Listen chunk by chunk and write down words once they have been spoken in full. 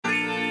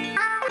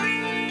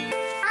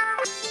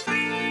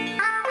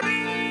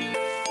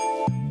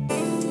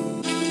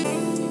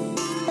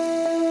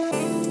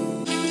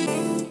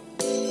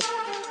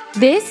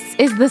This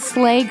is the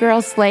Slay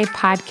Girl Slay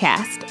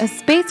podcast, a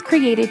space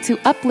created to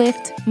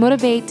uplift,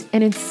 motivate,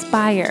 and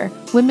inspire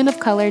women of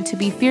color to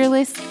be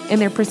fearless in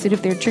their pursuit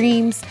of their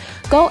dreams,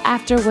 go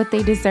after what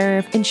they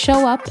deserve, and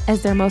show up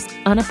as their most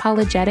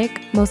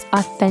unapologetic, most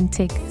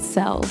authentic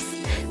selves.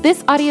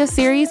 This audio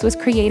series was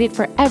created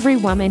for every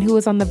woman who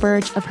is on the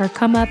verge of her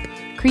come up,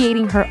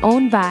 creating her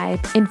own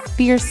vibe, and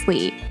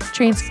fiercely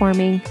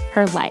transforming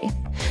her life.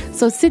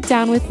 So sit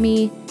down with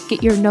me,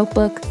 get your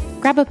notebook,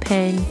 grab a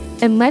pen,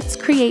 and let's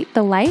create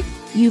the life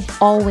you've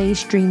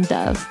always dreamed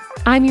of.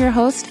 I'm your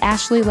host,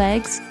 Ashley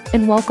Leggs,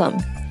 and welcome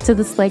to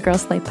the Slay Girl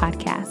Slay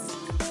podcast.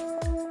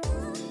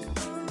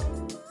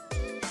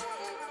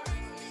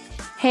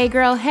 Hey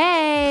girl,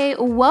 hey,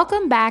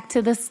 welcome back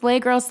to the Slay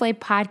Girl Slay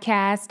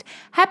podcast.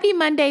 Happy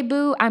Monday,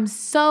 boo. I'm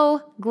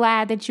so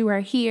glad that you are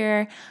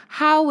here.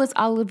 How was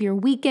all of your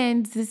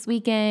weekends this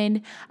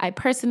weekend? I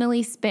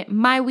personally spent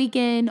my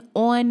weekend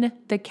on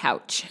the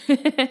couch.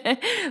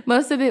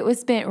 Most of it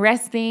was spent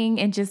resting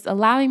and just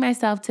allowing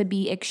myself to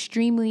be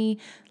extremely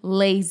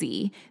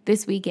lazy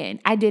this weekend.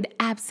 I did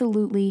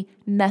absolutely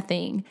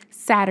nothing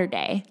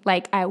Saturday.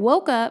 Like I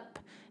woke up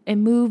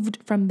and moved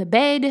from the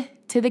bed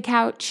to the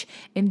couch.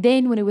 And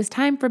then when it was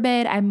time for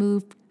bed, I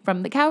moved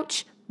from the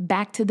couch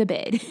back to the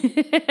bed.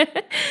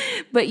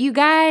 But you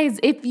guys,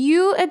 if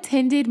you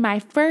attended my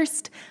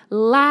first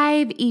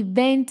live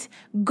event,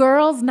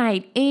 Girls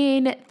Night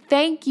In,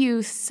 thank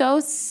you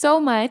so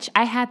much.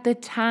 I had the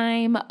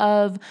time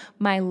of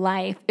my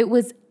life. It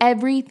was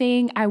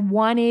everything I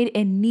wanted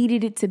and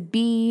needed it to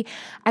be.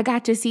 I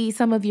got to see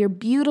some of your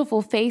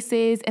beautiful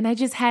faces, and I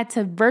just had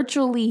to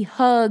virtually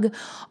hug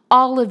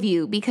all of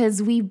you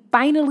because we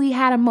finally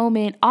had a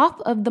moment off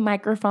of the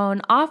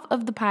microphone, off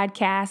of the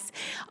podcast,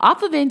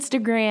 off of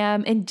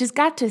Instagram, and just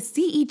got to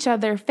see each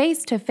other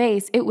face to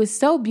face. It was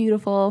so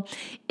beautiful.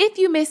 If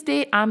you missed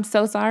it, I'm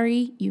so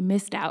sorry you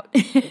missed out.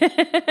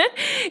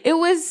 It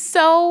was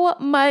so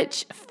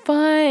much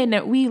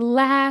fun. We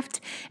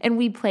laughed and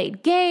we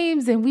played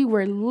games and we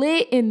were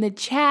lit in the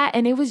chat,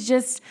 and it was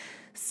just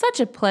such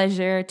a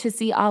pleasure to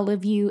see all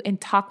of you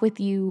and talk with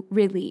you.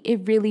 Really,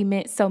 it really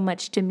meant so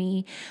much to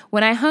me.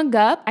 When I hung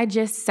up, I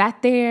just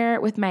sat there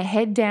with my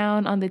head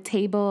down on the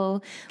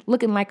table,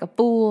 looking like a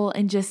fool,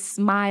 and just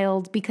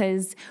smiled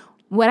because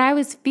what I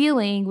was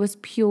feeling was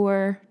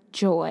pure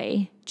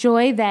joy.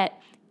 Joy that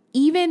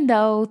even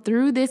though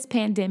through this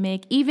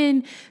pandemic,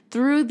 even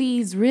through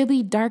these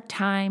really dark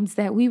times,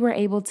 that we were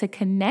able to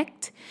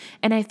connect.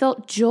 And I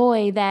felt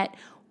joy that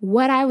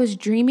what I was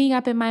dreaming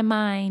up in my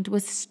mind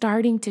was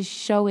starting to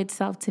show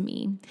itself to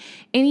me.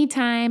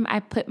 Anytime I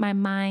put my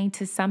mind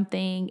to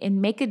something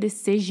and make a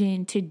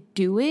decision to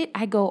do it,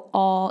 I go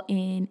all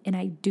in and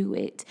I do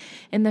it.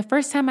 And the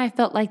first time I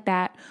felt like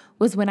that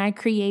was when I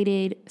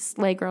created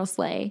Slay Girl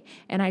Slay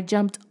and I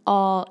jumped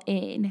all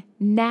in.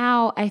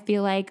 Now I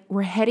feel like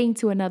we're heading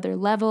to another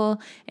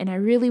level and I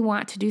really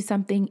want to do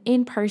something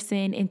in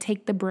person and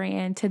take the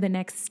brand to the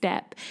next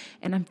step.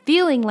 And I'm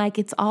feeling like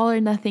it's all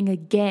or nothing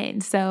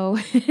again. So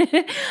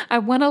I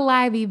want a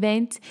live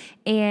event,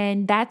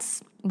 and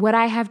that's what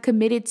I have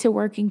committed to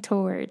working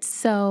towards.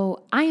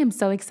 So I am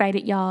so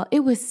excited, y'all.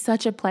 It was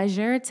such a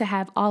pleasure to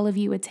have all of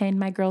you attend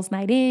my Girls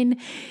Night In.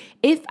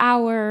 If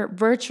our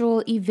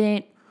virtual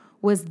event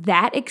was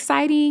that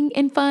exciting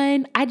and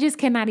fun, I just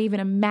cannot even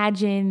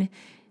imagine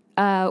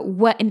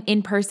what an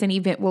in-person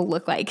event will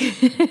look like.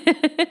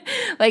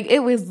 Like,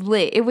 it was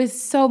lit. It was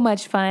so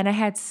much fun. I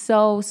had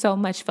so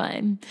much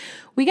fun.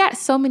 We got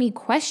so many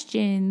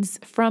questions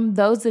from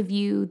those of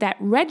you that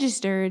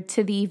registered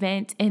to the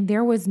event, and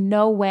there was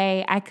no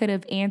way I could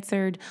have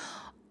answered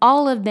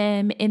all of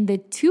them in the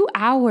 2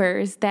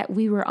 hours that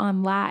we were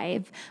on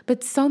live.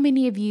 But so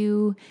many of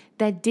you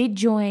that did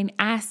join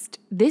asked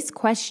this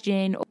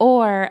question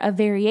or a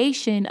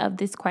variation of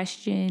this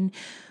question,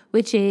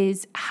 which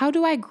is, how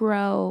do I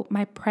grow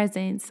my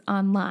presence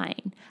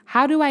online?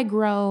 How do I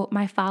grow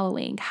my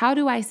following? How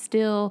do I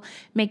still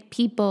make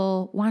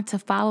people want to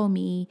follow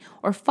me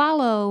or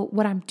follow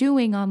what I'm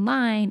doing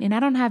online? And I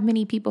don't have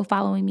many people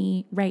following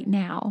me right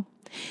now.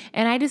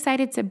 And I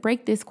decided to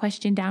break this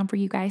question down for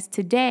you guys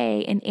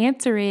today and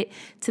answer it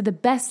to the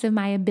best of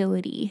my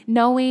ability,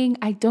 knowing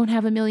I don't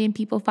have a million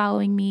people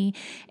following me,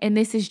 and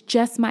this is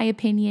just my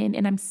opinion,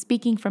 and I'm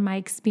speaking from my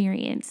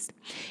experience.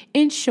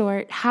 In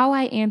short, how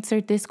I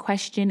answered this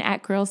question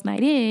at Girls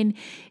Night In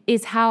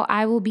is how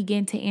I will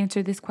begin to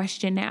answer this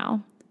question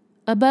now.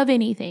 Above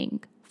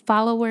anything,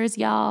 followers,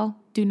 y'all,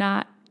 do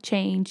not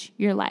change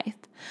your life.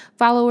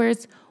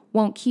 Followers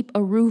won't keep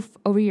a roof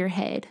over your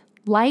head.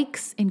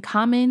 Likes and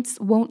comments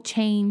won't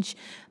change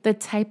the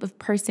type of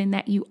person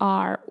that you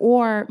are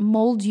or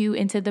mold you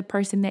into the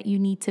person that you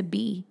need to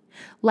be.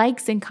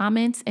 Likes and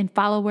comments and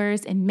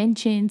followers and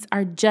mentions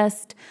are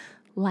just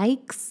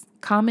likes,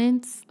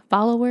 comments,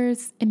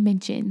 followers, and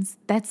mentions.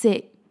 That's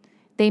it.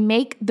 They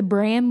make the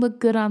brand look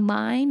good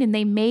online, and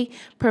they may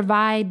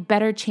provide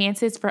better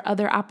chances for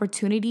other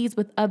opportunities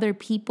with other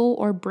people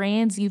or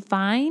brands you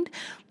find.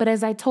 But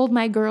as I told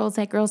my girls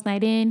at Girls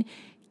Night In,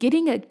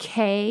 getting a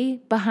K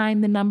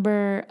behind the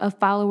number of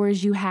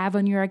followers you have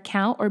on your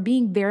account or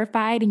being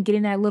verified and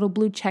getting that little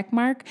blue check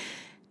mark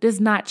does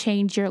not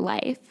change your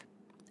life.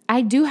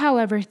 I do,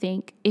 however,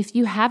 think if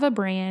you have a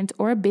brand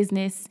or a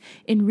business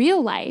in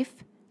real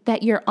life,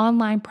 that your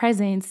online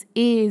presence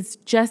is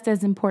just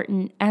as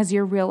important as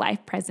your real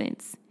life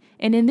presence.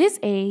 And in this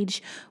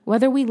age,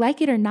 whether we like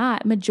it or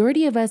not,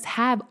 majority of us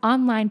have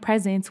online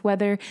presence,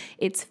 whether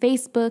it's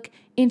Facebook,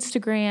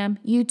 Instagram,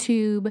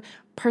 YouTube,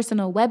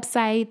 personal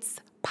websites,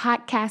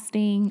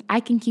 podcasting, I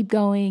can keep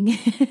going.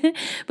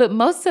 But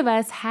most of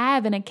us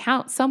have an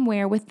account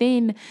somewhere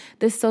within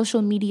the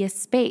social media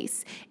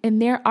space.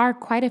 And there are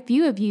quite a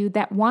few of you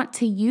that want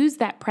to use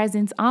that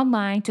presence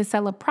online to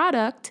sell a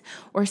product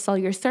or sell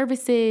your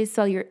services,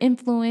 sell your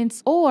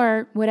influence,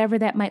 or whatever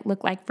that might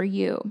look like for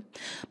you.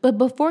 But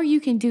before you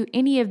can do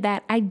any of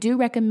that, I do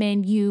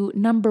recommend you,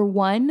 number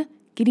one,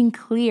 getting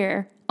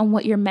clear on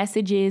what your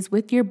message is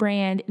with your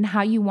brand and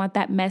how you want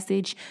that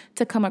message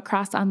to come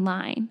across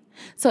online.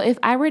 So if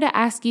I were to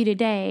ask you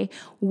today,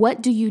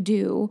 what do you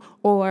do,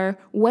 or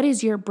what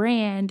is your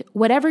brand,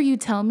 whatever you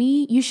tell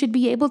me, you should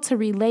be able to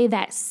relay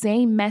that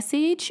same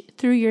message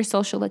through your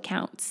social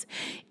accounts.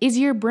 Is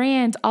your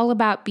brand all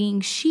about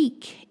being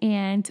chic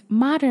and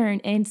modern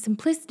and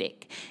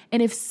simplistic?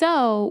 And if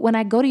so, when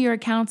I go to your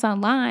accounts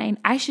online,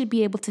 I should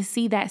be able to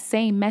see that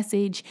same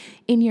message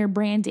in your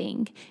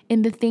branding,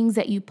 in the things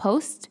that you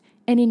post,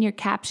 and in your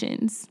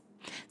captions.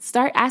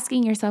 Start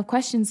asking yourself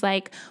questions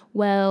like,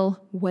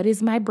 well, what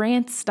is my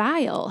brand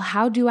style?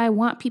 How do I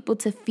want people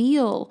to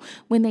feel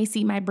when they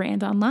see my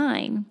brand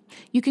online?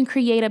 You can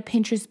create a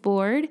Pinterest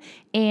board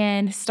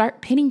and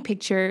start pinning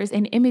pictures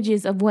and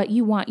images of what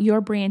you want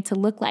your brand to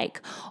look like,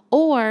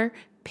 or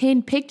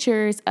pin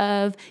pictures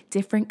of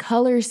different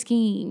color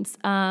schemes,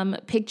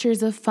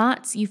 pictures of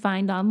fonts you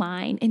find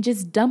online, and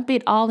just dump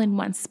it all in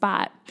one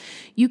spot.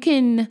 You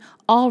can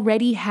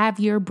already have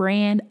your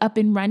brand up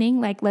and running,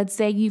 like let's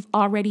say you've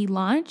already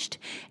launched,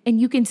 and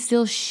you can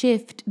still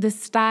shift the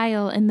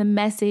style and the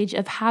message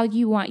of how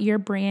you want your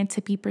brand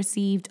to be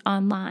perceived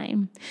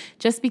online.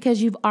 Just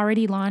because you've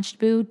already launched,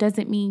 boo,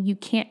 doesn't mean you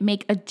can't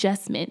make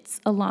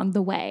adjustments along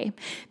the way.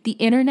 The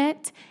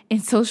internet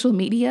and social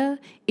media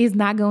is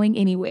not going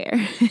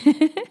anywhere.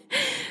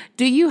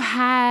 Do you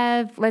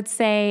have, let's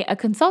say, a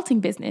consulting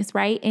business,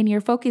 right? And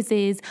your focus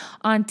is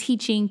on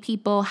teaching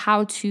people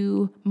how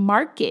to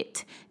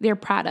market their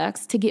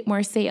products to get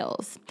more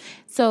sales.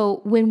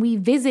 So when we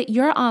visit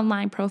your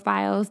online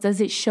profiles, does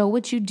it show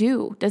what you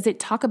do? Does it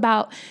talk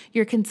about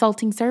your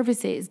consulting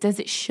services? Does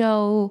it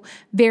show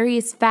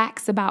various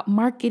facts about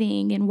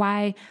marketing and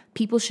why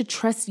people should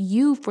trust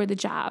you for the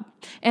job?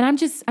 And I'm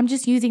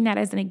just using that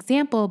as an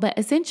example, but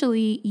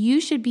essentially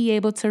you should be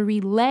able to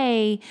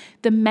relay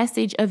the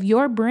message of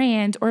your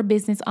brand or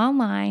business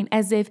online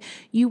as if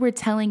you were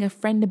telling a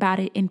friend about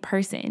it in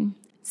person.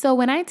 So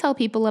when I tell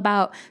people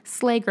about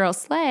Slay Girl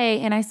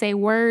Slay and I say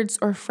words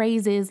or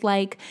phrases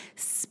like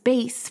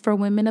space for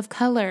women of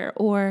color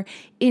or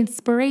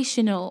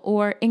inspirational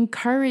or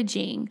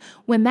encouraging,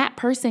 when that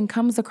person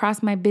comes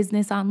across my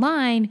business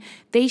online,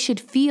 they should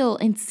feel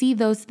and see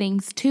those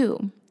things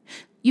too.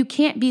 You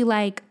can't be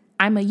like,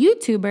 I'm a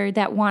YouTuber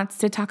that wants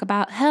to talk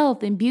about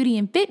health and beauty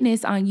and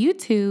fitness on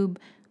YouTube,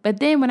 but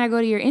then when I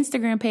go to your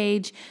Instagram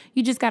page,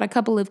 you just got a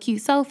couple of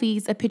cute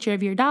selfies, a picture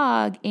of your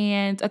dog,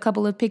 and a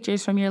couple of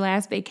pictures from your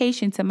last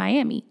vacation to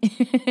Miami.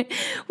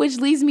 Which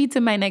leads me to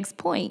my next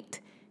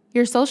point.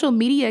 Your social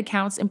media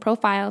accounts and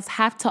profiles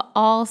have to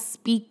all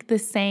speak the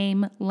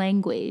same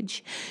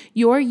language.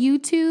 Your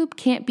YouTube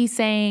can't be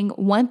saying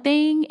one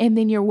thing and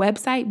then your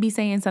website be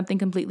saying something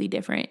completely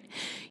different.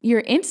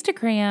 Your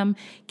Instagram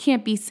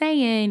can't be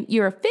saying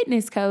you're a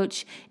fitness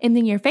coach and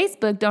then your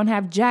Facebook don't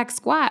have jack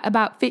squat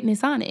about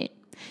fitness on it.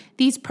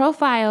 These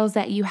profiles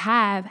that you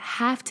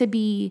have to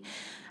be,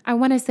 I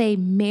want to say,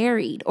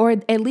 married, or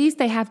at least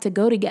they have to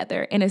go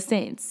together in a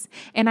sense.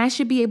 And I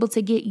should be able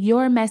to get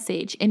your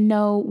message and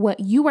know what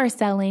you are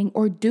selling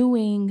or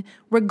doing,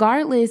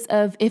 regardless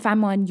of if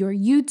I'm on your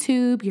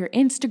YouTube, your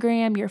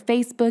Instagram, your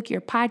Facebook,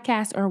 your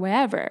podcast, or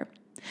wherever.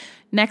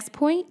 Next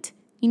point,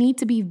 you need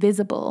to be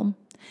visible.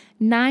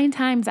 9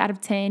 times out of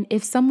 10,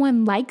 if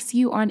someone likes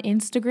you on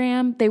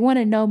Instagram, they want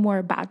to know more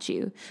about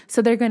you.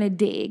 So they're going to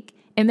dig.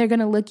 And they're going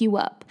to look you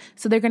up.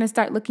 So they're going to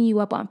start looking you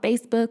up on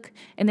Facebook,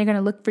 and they're going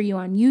to look for you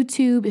on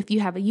YouTube. If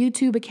you have a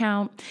YouTube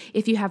account,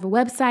 if you have a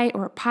website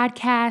or a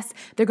podcast,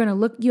 they're going to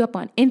look you up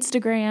on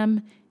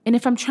Instagram. And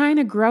if I'm trying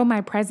to grow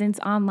my presence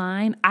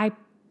online, I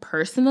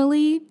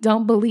personally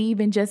don't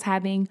believe in just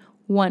having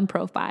one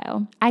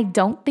profile. I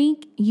don't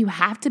think you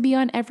have to be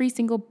on every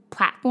single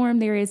platform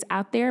there is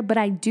out there, but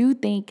I do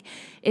think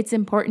it's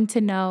important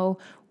to know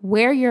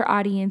where your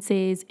audience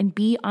is and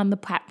be on the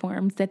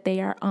platforms that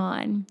they are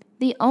on.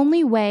 The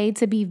only way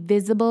to be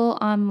visible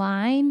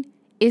online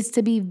is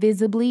to be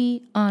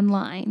visibly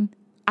online.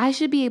 I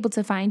should be able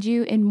to find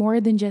you in more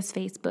than just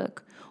Facebook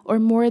or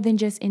more than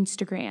just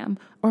Instagram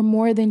or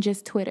more than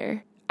just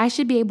Twitter. I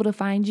should be able to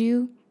find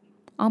you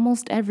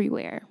almost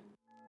everywhere.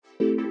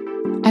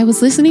 I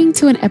was listening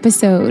to an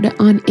episode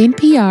on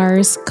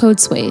NPR's Code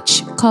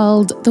Switch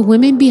called The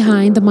Women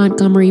Behind the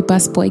Montgomery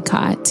Bus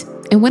Boycott.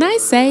 And when I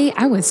say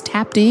I was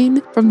tapped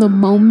in from the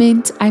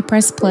moment I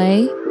pressed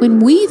play, when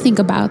we think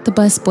about the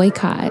bus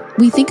boycott,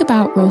 we think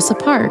about Rosa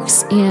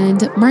Parks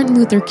and Martin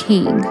Luther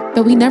King,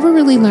 but we never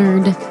really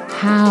learned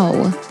how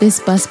this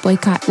bus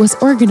boycott was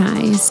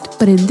organized.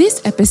 But in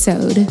this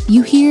episode,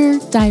 you hear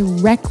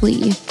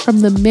directly from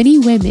the many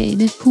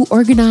women who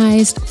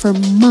organized for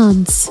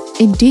months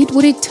and did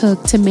what it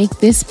took to make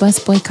this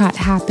bus boycott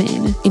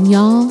happen. And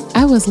y'all,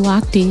 I was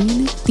locked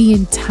in the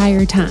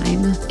entire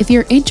time. If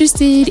you're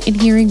interested in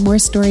hearing more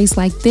stories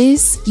like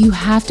this, you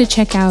have to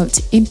check out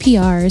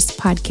NPR's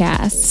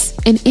podcasts.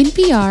 In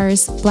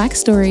NPR's Black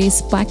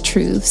Stories, Black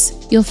Truths,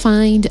 you'll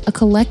find a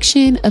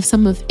collection of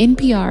some of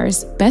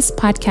NPR's best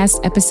podcast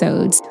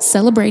episodes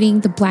celebrating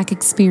the Black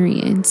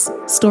experience.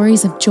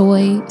 Stories of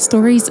joy,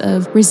 stories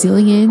of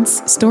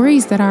resilience,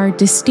 stories that are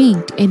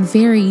distinct and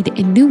varied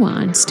and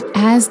nuanced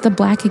as the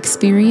Black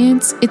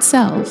experience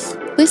itself.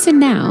 Listen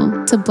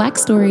now to Black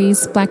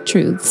Stories, Black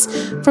Truths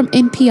from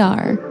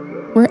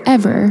NPR,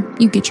 wherever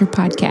you get your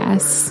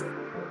podcasts.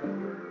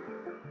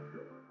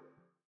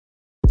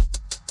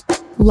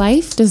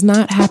 Life does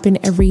not happen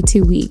every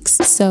 2 weeks,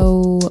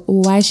 so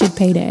why should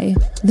payday?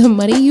 The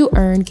money you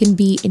earn can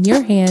be in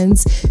your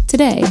hands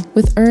today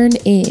with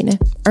EarnIn.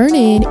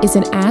 EarnIn is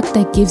an app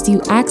that gives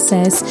you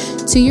access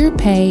to your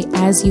pay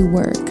as you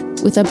work,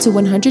 with up to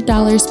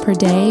 $100 per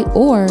day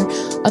or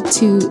up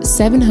to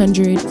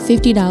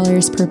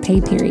 $750 per pay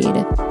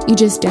period. You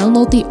just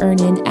download the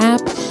EarnIn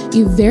app,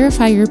 you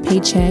verify your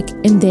paycheck,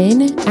 and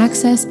then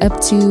access up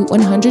to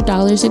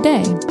 $100 a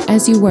day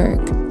as you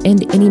work.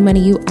 And any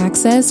money you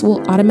access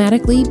will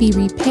automatically be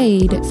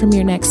repaid from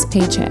your next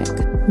paycheck.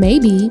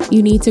 Maybe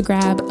you need to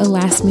grab a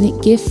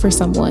last-minute gift for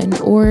someone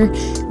or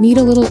need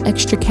a little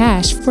extra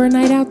cash for a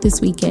night out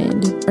this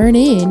weekend.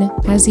 EarnIn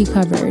has you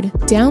covered.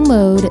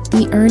 Download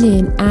the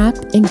EarnIn app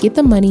and get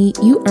the money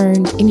you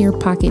earned in your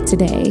pocket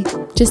today.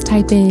 Just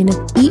type in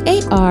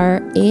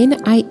EARNIN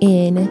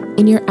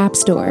in your app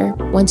store.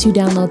 Once you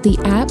download the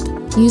app,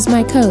 use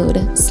my code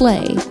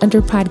SLAY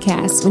under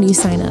podcasts when you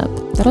sign up.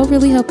 That'll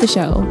really help the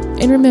show.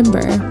 And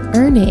remember,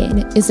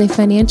 EarnIn is a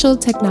financial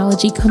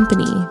technology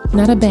company,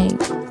 not a bank.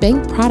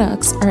 Bank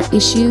products are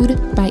issued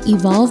by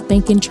Evolve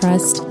Bank and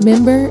Trust,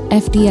 member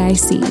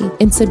FDIC,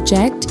 and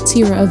subject to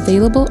your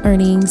available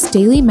earnings,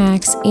 daily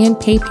max, and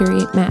pay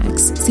period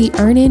max. See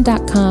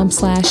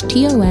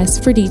earnin.com/TOS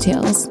for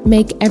details.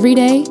 Make every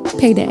day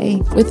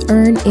payday with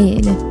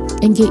EarnIn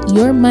and get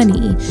your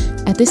money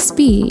at the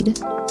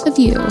speed of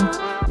you.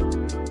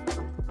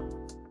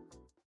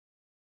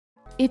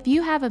 If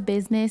you have a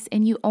business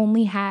and you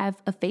only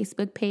have a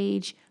Facebook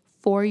page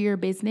for your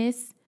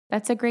business,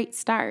 that's a great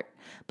start.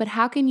 But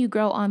how can you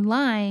grow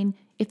online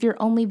if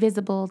you're only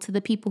visible to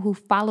the people who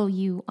follow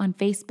you on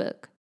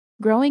Facebook?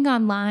 Growing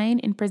online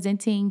and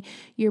presenting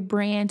your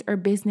brand or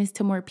business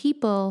to more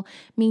people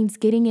means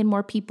getting in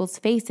more people's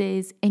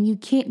faces, and you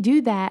can't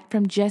do that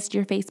from just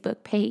your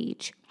Facebook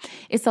page.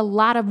 It's a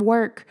lot of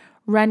work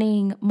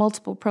running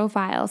multiple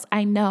profiles,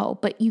 I know,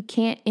 but you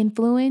can't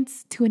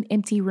influence to an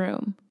empty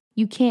room.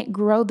 You can't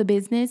grow the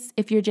business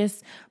if you're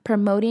just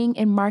promoting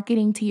and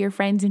marketing to your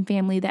friends and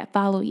family that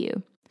follow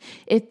you.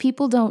 If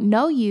people don't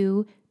know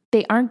you,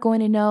 they aren't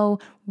going to know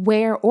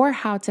where or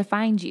how to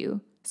find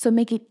you. So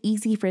make it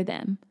easy for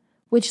them,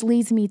 which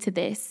leads me to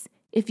this.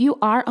 If you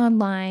are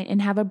online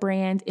and have a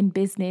brand and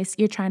business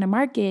you're trying to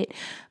market,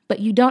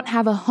 but you don't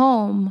have a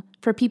home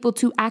for people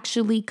to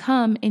actually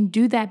come and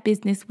do that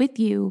business with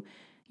you,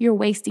 you're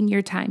wasting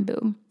your time,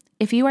 boo.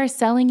 If you are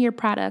selling your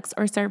products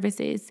or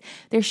services,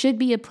 there should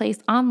be a place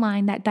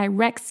online that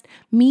directs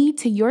me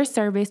to your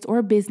service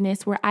or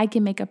business where I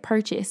can make a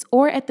purchase,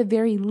 or at the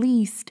very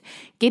least,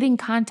 get in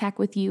contact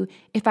with you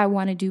if I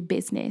want to do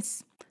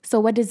business.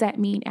 So what does that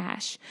mean,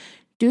 Ash?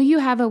 Do you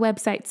have a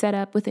website set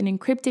up with an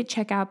encrypted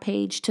checkout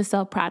page to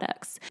sell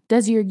products?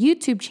 Does your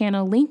YouTube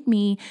channel link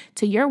me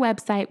to your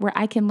website where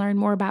I can learn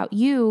more about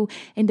you?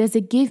 And does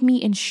it give me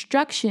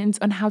instructions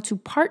on how to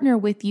partner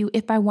with you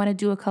if I want to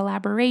do a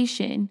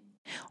collaboration?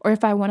 Or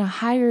if I want to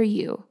hire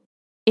you?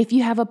 If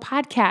you have a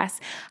podcast,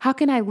 how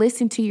can I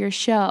listen to your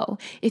show?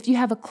 If you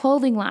have a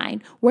clothing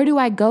line, where do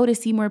I go to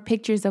see more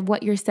pictures of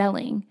what you're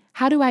selling?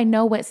 How do I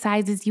know what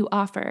sizes you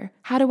offer?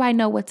 How do I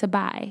know what to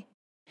buy?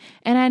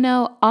 And I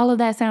know all of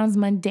that sounds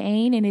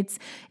mundane, and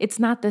it's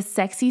not the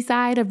sexy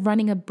side of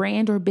running a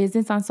brand or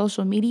business on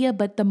social media,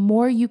 but the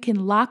more you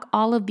can lock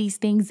all of these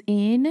things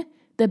in,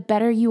 the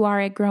better you are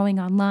at growing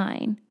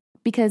online.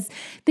 Because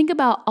think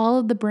about all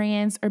of the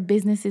brands or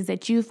businesses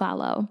that you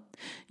follow.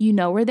 You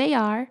know where they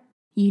are.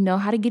 You know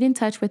how to get in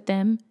touch with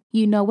them.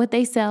 You know what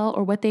they sell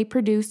or what they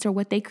produce or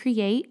what they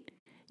create.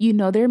 You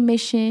know their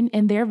mission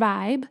and their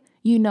vibe.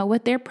 You know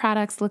what their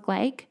products look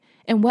like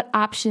and what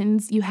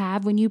options you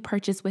have when you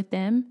purchase with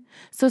them.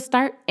 So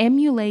start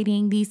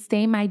emulating these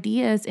same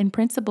ideas and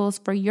principles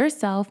for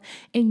yourself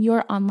in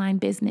your online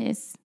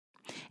business.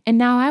 And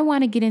now I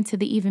want to get into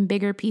the even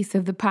bigger piece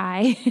of the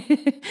pie,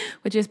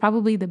 which is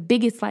probably the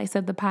biggest slice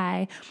of the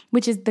pie,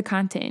 which is the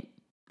content.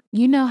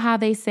 You know how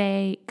they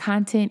say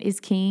content is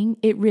king?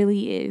 It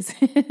really is.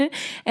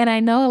 And I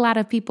know a lot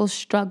of people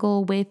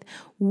struggle with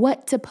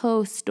what to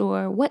post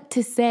or what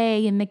to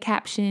say in the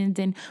captions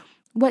and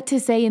what to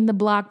say in the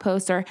blog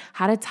post or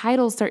how to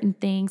title certain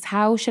things.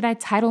 How should I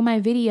title my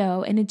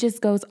video? And it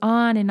just goes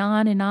on and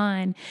on and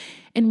on.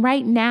 And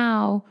right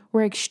now,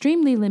 we're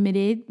extremely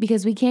limited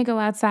because we can't go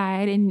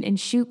outside and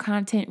shoot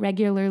content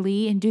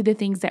regularly and do the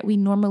things that we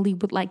normally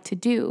would like to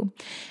do.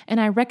 And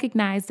I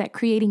recognize that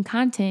creating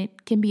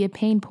content can be a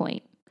pain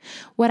point.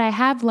 What I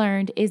have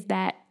learned is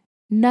that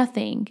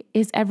nothing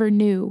is ever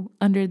new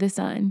under the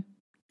sun.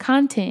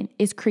 Content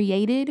is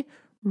created,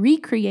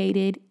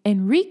 recreated,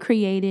 and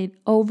recreated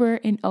over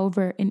and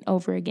over and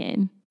over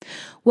again.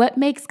 What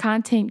makes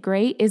content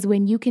great is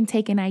when you can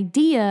take an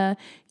idea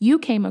you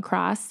came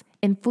across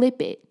and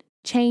flip it,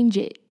 change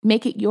it,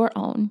 make it your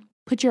own,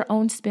 put your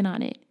own spin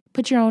on it,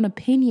 put your own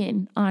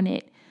opinion on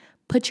it,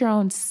 put your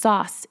own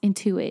sauce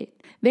into it.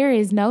 There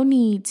is no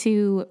need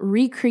to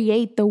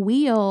recreate the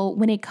wheel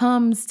when it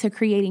comes to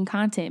creating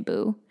content,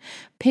 boo.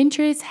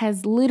 Pinterest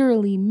has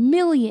literally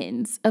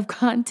millions of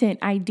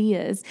content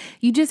ideas.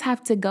 You just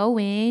have to go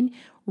in,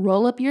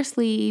 roll up your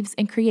sleeves,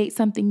 and create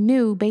something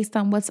new based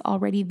on what's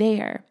already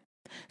there.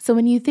 So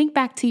when you think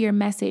back to your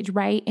message,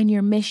 right, and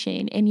your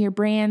mission and your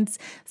brand's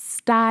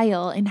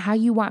style and how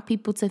you want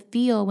people to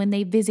feel when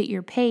they visit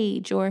your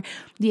page or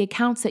the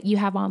accounts that you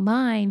have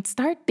online,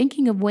 start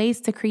thinking of ways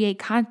to create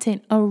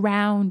content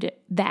around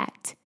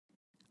that.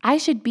 I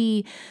should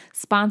be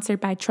sponsored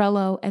by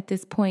Trello at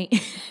this point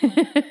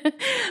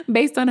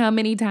based on how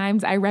many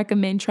times I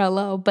recommend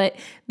Trello, but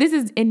this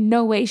is in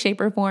no way,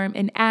 shape, or form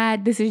an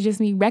ad. This is just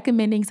me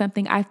recommending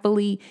something I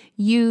fully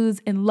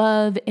use and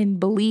love and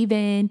believe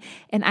in.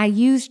 And I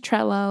use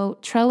Trello.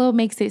 Trello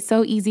makes it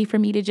so easy for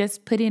me to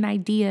just put in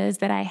ideas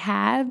that I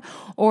have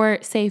or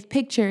save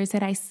pictures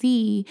that I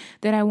see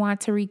that I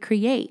want to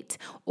recreate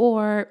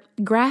or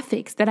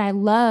graphics that I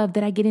love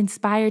that I get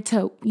inspired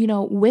to,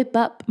 whip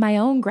up my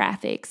own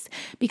graphics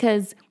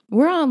because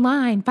we're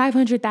online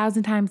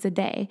 500,000 times a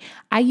day.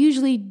 I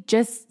usually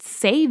just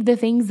save the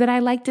things that I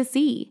like to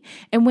see.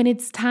 And when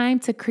it's time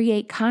to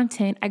create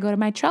content, I go to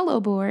my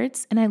Trello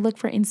boards and I look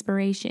for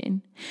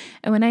inspiration.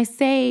 And when I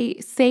say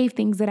save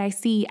things that I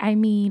see, I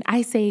mean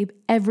I save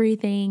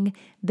everything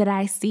that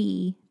I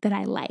see that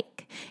I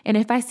like. And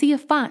if I see a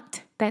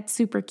font that's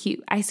super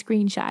cute, I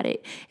screenshot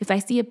it. If I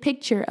see a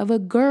picture of a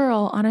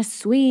girl on a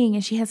swing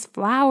and she has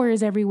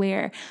flowers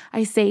everywhere,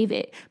 I save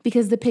it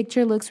because the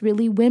picture looks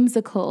really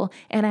whimsical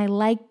and I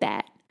like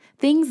that.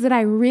 Things that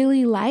I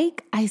really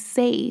like, I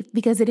save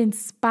because it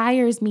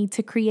inspires me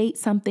to create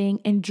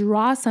something and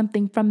draw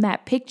something from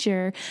that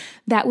picture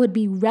that would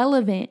be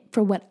relevant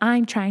for what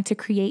I'm trying to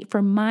create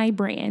for my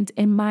brand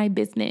and my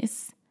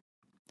business.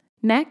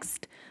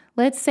 Next,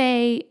 let's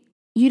say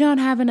you don't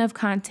have enough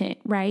content,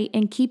 right?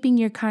 And keeping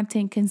your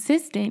content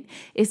consistent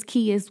is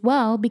key as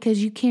well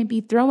because you can't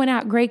be throwing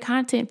out great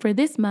content for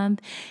this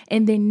month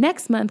and then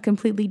next month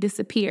completely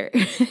disappear.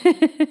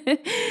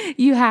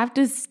 You have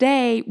to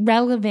stay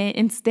relevant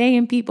and stay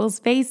in people's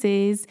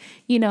faces,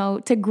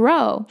 to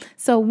grow.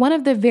 So one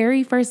of the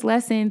very first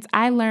lessons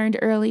I learned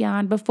early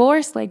on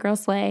before Slay Girl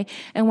Slay,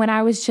 and when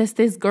I was just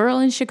this girl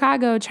in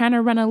Chicago trying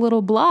to run a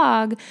little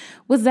blog,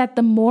 was that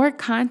the more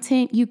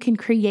content you can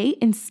create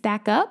and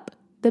stack up,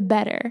 the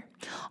better.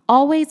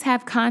 Always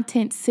have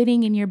content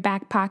sitting in your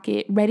back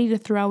pocket, ready to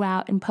throw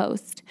out and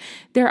post.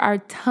 There are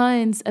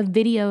tons of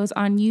videos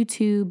on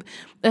YouTube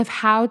of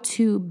how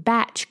to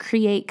batch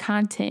create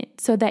content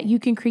so that you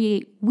can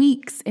create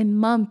weeks and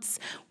months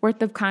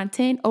worth of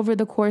content over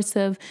the course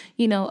of,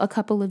 a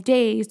couple of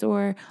days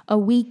or a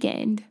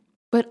weekend.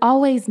 But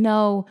always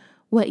know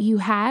what you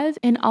have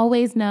and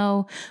always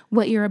know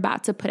what you're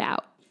about to put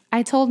out.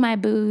 I told my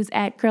boos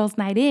at Girls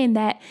Night In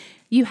that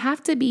you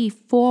have to be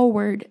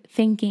forward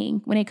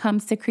thinking when it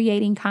comes to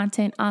creating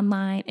content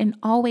online and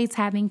always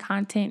having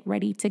content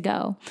ready to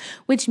go,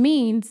 which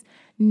means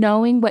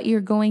knowing what you're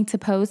going to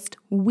post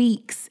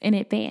weeks in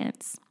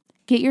advance.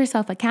 Get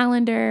yourself a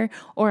calendar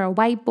or a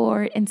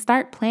whiteboard and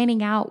start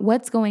planning out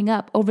what's going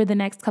up over the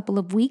next couple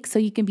of weeks so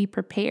you can be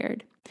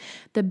prepared.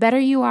 The better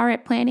you are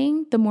at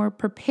planning, the more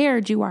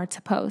prepared you are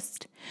to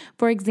post.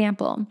 For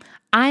example,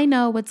 I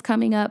know what's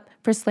coming up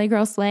for Slay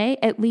Girl Slay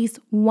at least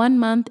 1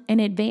 month in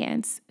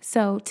advance.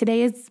 So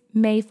today is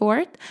May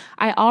 4th.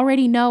 I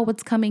already know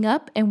what's coming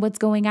up and what's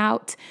going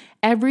out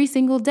every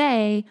single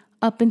day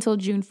up until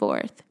June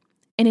 4th.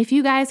 And if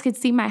you guys could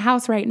see my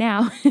house right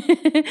now,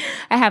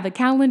 I have a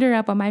calendar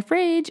up on my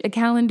fridge, a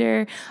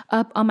calendar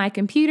up on my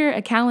computer,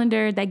 a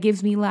calendar that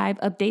gives me live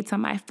updates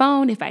on my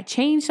phone if I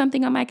change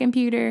something on my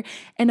computer,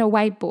 and a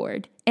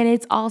whiteboard. And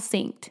it's all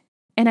synced.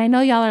 And I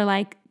know y'all are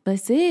like, but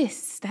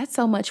sis, that's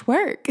so much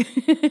work.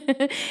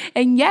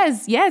 And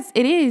yes,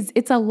 it is.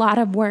 It's a lot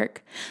of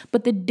work.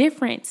 But the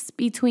difference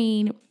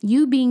between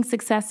you being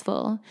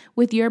successful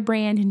with your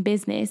brand and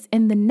business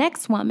and the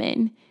next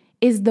woman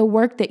is the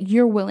work that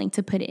you're willing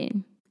to put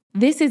in.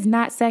 This is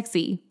not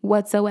sexy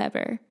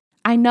whatsoever.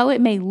 I know it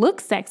may look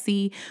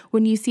sexy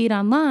when you see it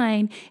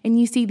online and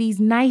you see these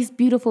nice,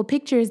 beautiful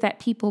pictures that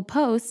people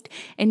post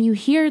and you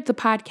hear the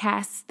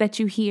podcasts that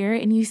you hear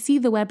and you see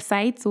the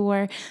websites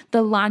or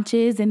the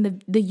launches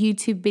and the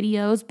YouTube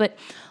videos, but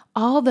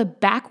all the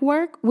back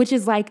work, which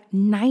is like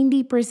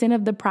 90%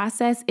 of the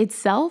process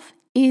itself,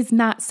 is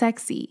not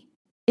sexy.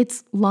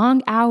 It's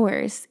long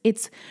hours.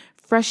 It's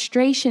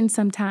frustration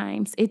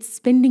sometimes. It's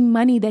spending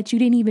money that you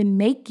didn't even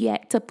make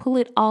yet to pull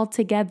it all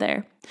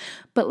together.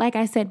 But like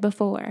I said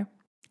before,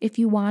 if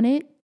you want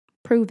it,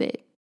 prove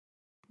it.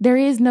 There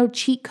is no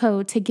cheat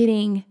code to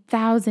getting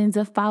thousands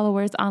of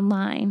followers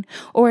online,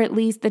 or at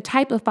least the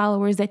type of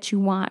followers that you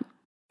want.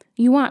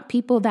 You want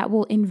people that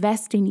will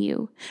invest in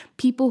you,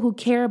 people who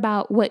care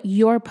about what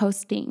you're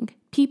posting,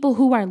 people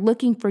who are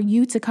looking for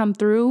you to come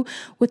through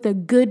with a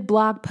good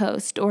blog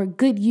post or a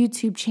good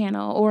YouTube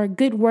channel or a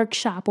good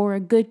workshop or a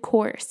good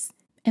course.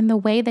 And the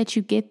way that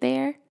you get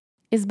there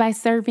is by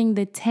serving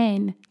the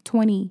 10,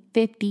 20,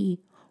 50,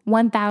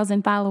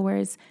 1,000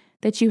 followers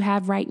that you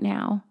have right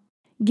now.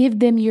 Give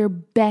them your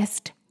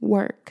best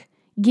work.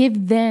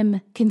 Give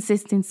them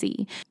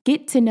consistency.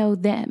 Get to know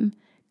them.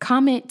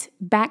 Comment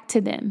back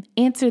to them.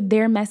 Answer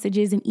their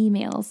messages and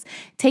emails.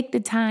 Take the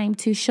time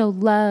to show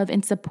love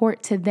and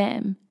support to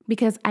them.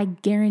 Because I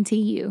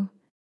guarantee you,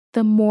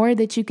 the more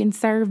that you can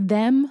serve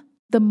them,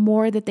 the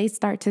more that they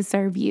start to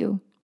serve you.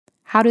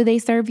 How do they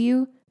serve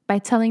you? By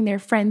telling their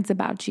friends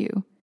about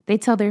you. They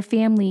tell their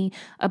family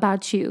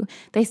about you.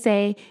 They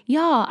say,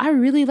 y'all, I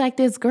really like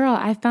this girl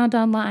I found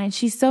online.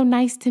 She's so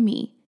nice to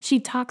me. She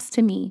talks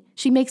to me.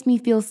 She makes me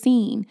feel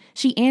seen.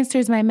 She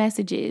answers my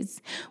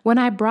messages. When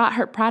I brought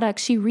her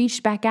products, she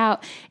reached back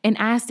out and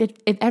asked if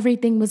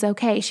everything was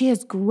okay. She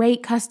has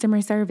great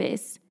customer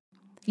service.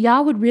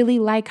 Y'all would really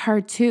like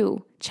her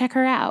too. Check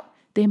her out.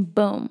 Then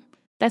boom,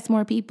 that's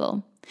more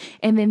people.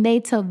 And then they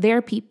tell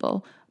their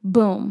people,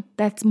 boom,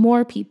 that's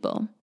more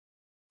people.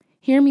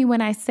 Hear me when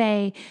I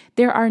say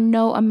there are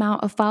no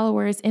amount of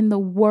followers in the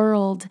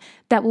world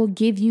that will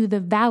give you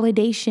the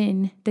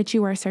validation that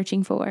you are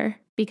searching for,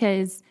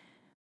 because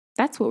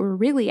that's what we're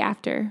really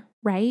after,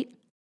 right?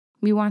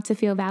 We want to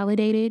feel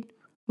validated.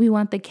 We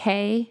want the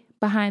K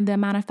behind the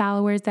amount of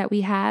followers that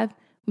we have.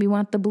 We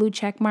want the blue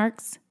check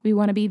marks. We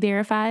want to be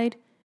verified.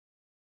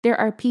 There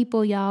are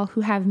people, y'all,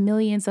 who have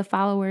millions of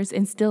followers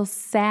and still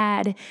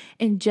sad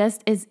and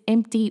just as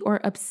empty or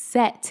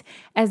upset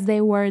as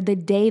they were the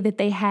day that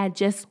they had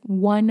just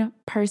one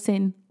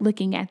person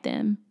looking at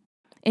them.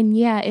 And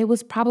yeah, it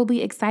was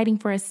probably exciting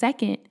for a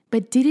second,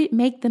 but did it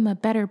make them a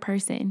better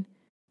person?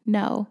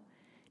 No.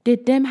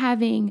 Did them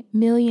having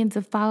millions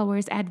of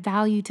followers add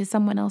value to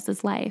someone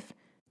else's life?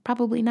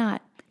 Probably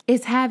not.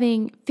 Is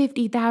having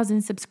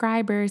 50,000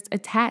 subscribers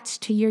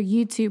attached to your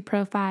YouTube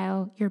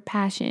profile your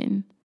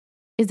passion?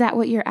 Is that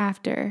what you're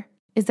after?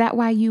 Is that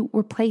why you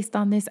were placed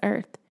on this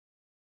earth?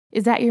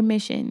 Is that your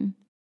mission?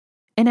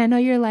 And I know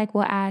you're like,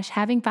 well, Ash,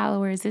 having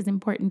followers is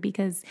important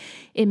because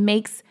it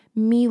makes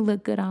me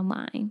look good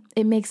online.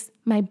 It makes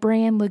my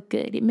brand look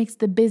good. It makes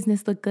the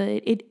business look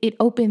good. It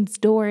opens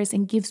doors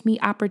and gives me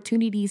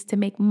opportunities to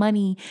make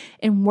money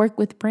and work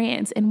with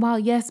brands. And while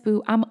yes,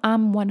 boo, I'm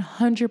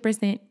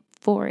 100%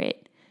 for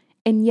it.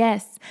 And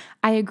yes,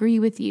 I agree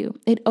with you.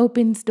 It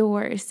opens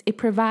doors. It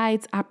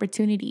provides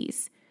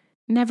opportunities.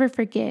 Never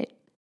forget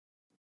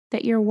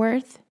that your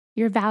worth,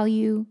 your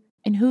value,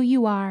 and who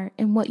you are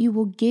and what you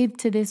will give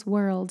to this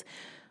world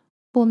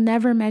will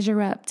never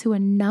measure up to a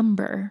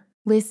number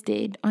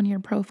listed on your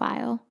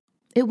profile.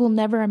 It will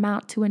never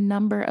amount to a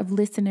number of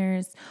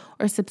listeners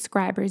or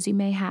subscribers you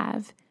may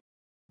have.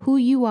 Who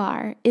you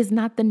are is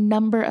not the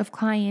number of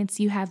clients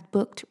you have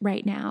booked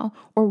right now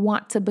or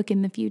want to book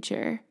in the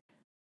future.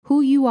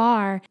 Who you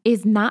are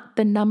is not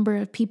the number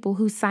of people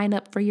who sign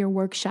up for your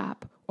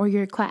workshop or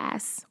your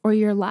class or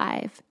your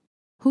live.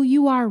 Who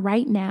you are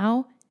right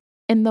now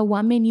and the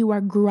woman you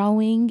are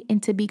growing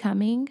into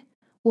becoming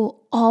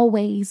will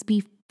always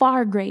be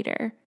far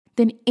greater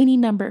than any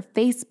number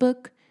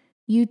Facebook,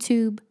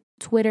 YouTube,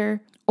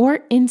 Twitter, or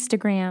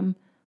Instagram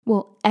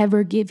will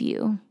ever give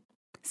you.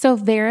 So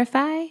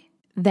verify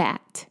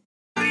that.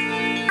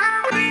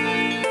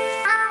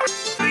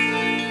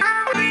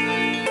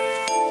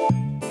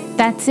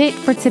 That's it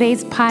for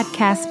today's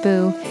podcast,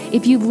 boo.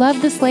 If you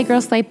love the Slay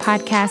Girl Slay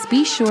podcast,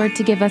 be sure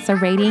to give us a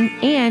rating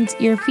and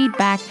your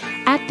feedback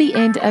at the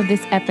end of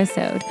this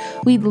episode.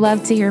 We'd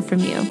love to hear from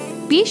you.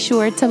 Be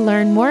sure to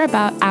learn more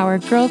about our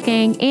Girl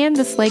Gang and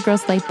the Slay Girl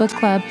Slay Book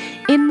Club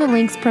in the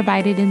links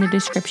provided in the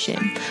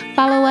description.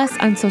 Follow us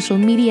on social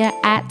media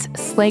at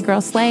Slay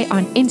Girl Slay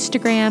on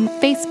Instagram,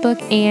 Facebook,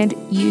 and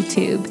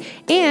YouTube.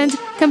 And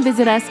come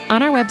visit us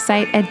on our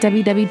website at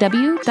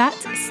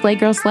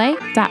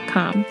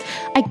www.slaygirlslay.com.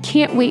 I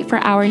can't wait for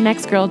our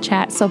next girl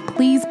chat, so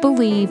please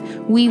believe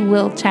we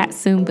will chat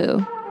soon,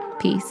 boo.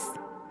 Peace.